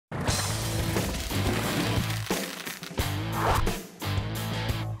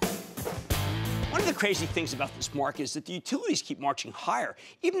crazy things about this market is that the utilities keep marching higher,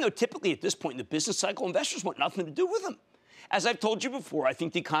 even though typically at this point in the business cycle, investors want nothing to do with them. As I've told you before, I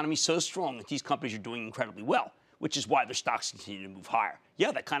think the economy is so strong that these companies are doing incredibly well, which is why their stocks continue to move higher.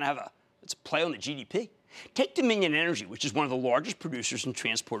 Yeah, they kind of have it's a play on the GDP. Take Dominion Energy, which is one of the largest producers and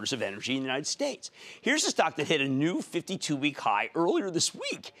transporters of energy in the United States. Here's a stock that hit a new 52-week high earlier this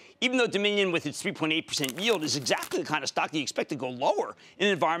week, even though Dominion, with its 3.8% yield, is exactly the kind of stock that you expect to go lower in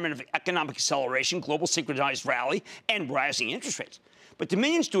an environment of economic acceleration, global synchronized rally, and rising interest rates. But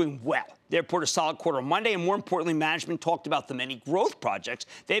Dominion's doing well. They reported a solid quarter on Monday, and more importantly, management talked about the many growth projects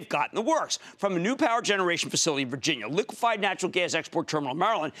they've got in the works, from a new power generation facility in Virginia, liquefied natural gas export terminal in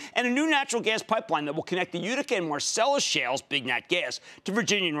Maryland, and a new natural gas pipeline that will connect the Utica and Marcellus shales, Big Nat Gas, to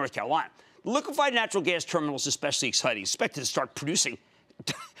Virginia and North Carolina. The liquefied natural gas terminal is especially exciting, expected to start production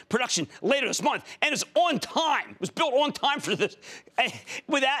later this month, and it's on time. It was built on time for this,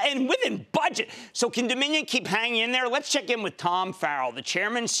 within budget. So can Dominion keep hanging in there? Let's check in with Tom Farrell, the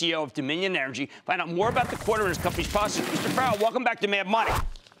chairman and CEO of Dominion Energy, find out more about the quarter and his company's process. Mr. Farrell, welcome back to Mad Money.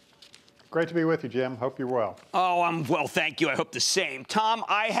 Great to be with you, Jim. Hope you're well. Oh, I'm well, thank you. I hope the same. Tom,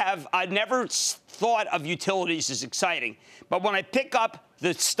 I never thought of utilities as exciting, but when I pick up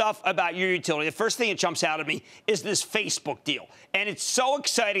the stuff about your utility, the first thing that jumps out at me is this Facebook deal. And it's so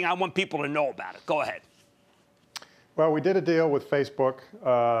exciting, I want people to know about it. Go ahead. Well, we did a deal with Facebook.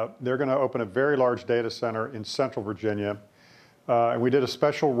 They're going to open a very large data center in Central Virginia. And we did a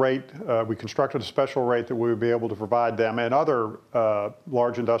special rate. We constructed a special rate that we would be able to provide them and other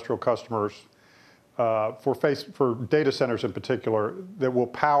large industrial customers for data centers in particular that will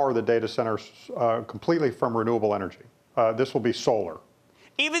power the data centers completely from renewable energy. This will be solar.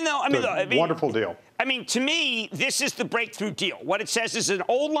 Even though, wonderful deal. I mean, to me, this is the breakthrough deal. What it says is an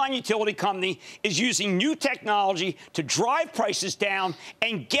old line utility company is using new technology to drive prices down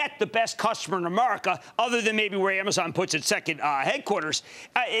and get the best customer in America, other than maybe where Amazon puts its second headquarters.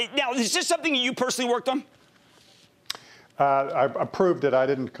 Now, is this something that you personally worked on? I approved it. I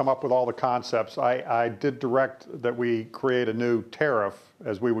didn't come up with all the concepts. I did direct that we create a new tariff,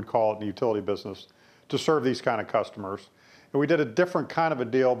 as we would call it in the utility business, to serve these kind of customers. And we did a different kind of a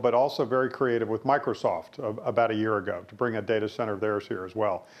deal, but also very creative with Microsoft about a year ago to bring a data center of theirs here as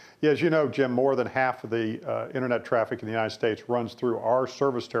well. Yeah, as you know, Jim, more than half of the internet traffic in the United States runs through our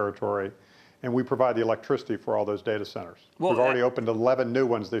service territory, and we provide the electricity for all those data centers. Well, we've already opened 11 new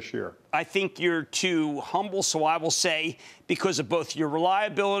ones this year. I think you're too humble, so I will say, because of both your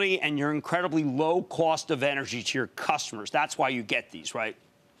reliability and your incredibly low cost of energy to your customers, that's why you get these, right?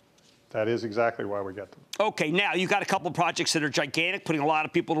 That is exactly why we get them. Okay, now you've got a couple of projects that are gigantic, putting a lot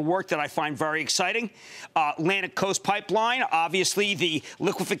of people to work that I find very exciting. Atlantic Coast Pipeline, obviously the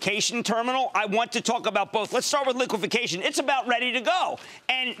liquefaction terminal. I want to talk about both. Let's start with liquefaction. It's about ready to go.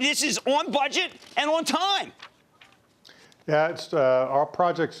 And this is on budget and on time. Yeah, it's our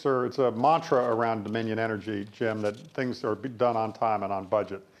projects are, it's a mantra around Dominion Energy, Jim, that things are done on time and on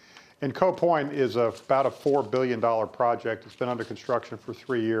budget. And Cove Point is about a $4 billion project. It's been under construction for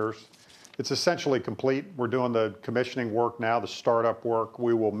 3 years. It's essentially complete. We're doing the commissioning work now, the startup work.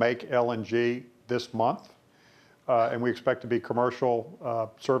 We will make LNG this month, and we expect to be commercial,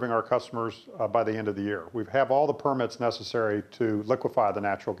 serving our customers by the end of the year. We have all the permits necessary to liquefy the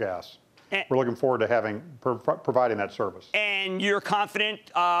natural gas. We're looking forward to providing that service. And you're confident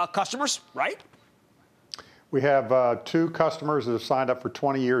customers, right? We have 2 customers that have signed up for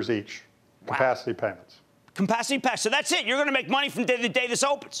 20 years each, capacity payments. Capacity payments. So that's it. You're going to make money from the day this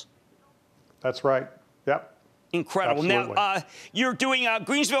opens. That's right. Yep. Incredible. Absolutely. Now, you're doing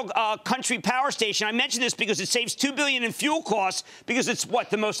Greensville Country Power Station. I mentioned this because it saves $2 billion in fuel costs because it's,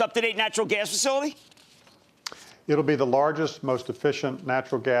 what, the most up-to-date natural gas facility? It'll be the largest, most efficient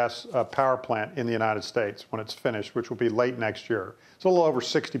natural gas power plant in the United States when it's finished, which will be late next year. It's a little over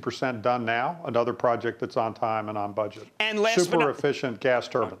 60% done now, another project that's on time and on budget. And super efficient gas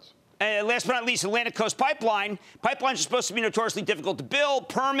turbines. Last but not least, Atlantic Coast Pipeline. Pipelines are supposed to be notoriously difficult to build,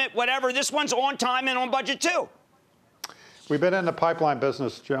 permit, whatever. This one's on time and on budget, too. We've been in the pipeline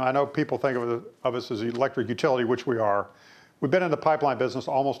business, Jim. I know people think of us as an electric utility, which we are. We've been in the pipeline business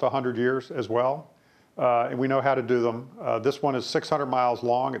almost 100 years as well, and we know how to do them. This one is 600 miles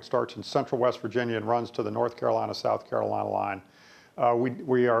long. It starts in central West Virginia and runs to the North Carolina-South Carolina line.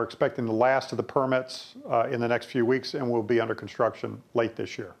 We are expecting the last of the permits in the next few weeks, and we'll be under construction late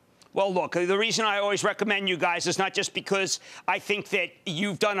this year. Well, look, the reason I always recommend you guys is not just because I think that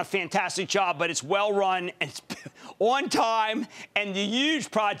you've done a fantastic job, but it's well run, and it's on time, and the huge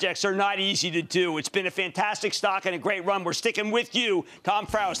projects are not easy to do. It's been a fantastic stock and a great run. We're sticking with you, Tom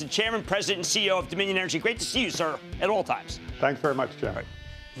Farrell, the Chairman, President, and CEO of Dominion Energy. Great to see you, sir, at all times. Thanks very much, Jim. Right.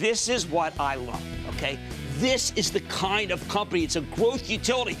 This is what I love, okay? This is the kind of company. It's a growth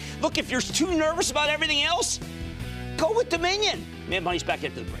utility. Look, if you're too nervous about everything else, go with Dominion. Mad Money's back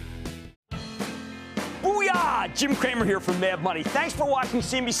after the break. Booyah! Jim Cramer here from Mad Money. Thanks for watching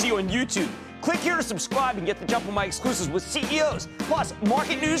CNBC on YouTube. Click here to subscribe and get the jump on my exclusives with CEOs, plus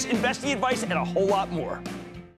market news, investing advice, and a whole lot more.